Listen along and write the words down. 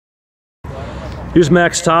Here's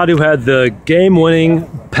Max Todd, who had the game-winning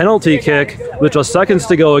penalty kick with just seconds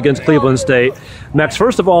to go against Cleveland State. Max,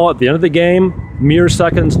 first of all, at the end of the game, mere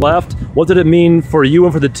seconds left, what did it mean for you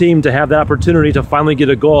and for the team to have the opportunity to finally get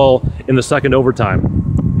a goal in the second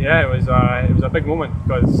overtime? Yeah, it was a big moment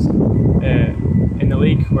because in the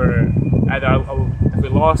league, where if we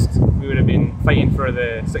lost, we would have been fighting for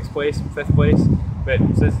the 6th place, 5th place. But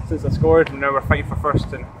since I scored, now we're fighting for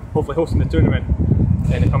first and hopefully hosting the tournament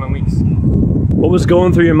in the coming weeks. What was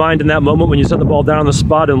going through your mind in that moment when you set the ball down on the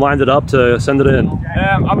spot and lined it up to send it in?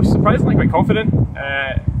 I was surprisingly quite confident.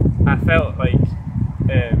 I felt like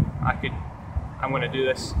I'm going to do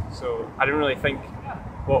this, so I didn't really think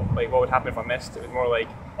what would happen if I missed. It was more like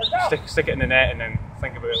stick it in the net and then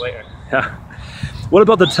think about it later. Yeah. What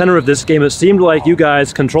about the tenor of this game? It seemed like you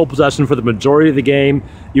guys controlled possession for the majority of the game.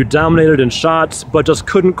 You dominated in shots, but just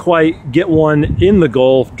couldn't quite get one in the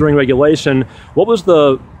goal during regulation. What was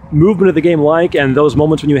the movement of the game like, and those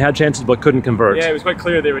moments when you had chances but couldn't convert? Yeah, it was quite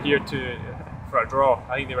clear they were here for a draw.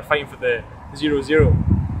 I think they were fighting for the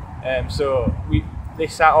 0-0. So they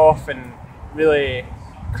sat off and really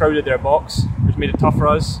crowded their box, which made it tough for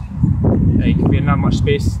us. We didn't have much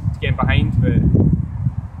space to get in behind, but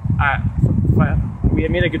we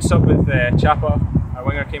had made a good sub with Chapa. Our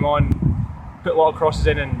winger came on, put a lot of crosses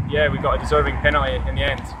in, and yeah, we got a deserving penalty in the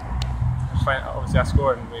end. Obviously I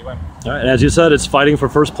scored and we win. All right, and as you said, it's fighting for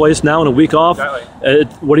first place now and a week off.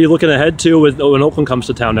 Exactly. What are you looking ahead to when Oakland comes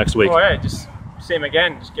to town next week? Oh yeah, just same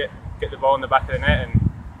again. Just get the ball in the back of the net and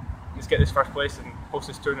just get this first place and host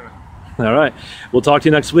this tournament. All right, we'll talk to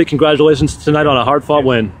you next week. Congratulations tonight on a hard-fought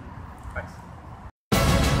win.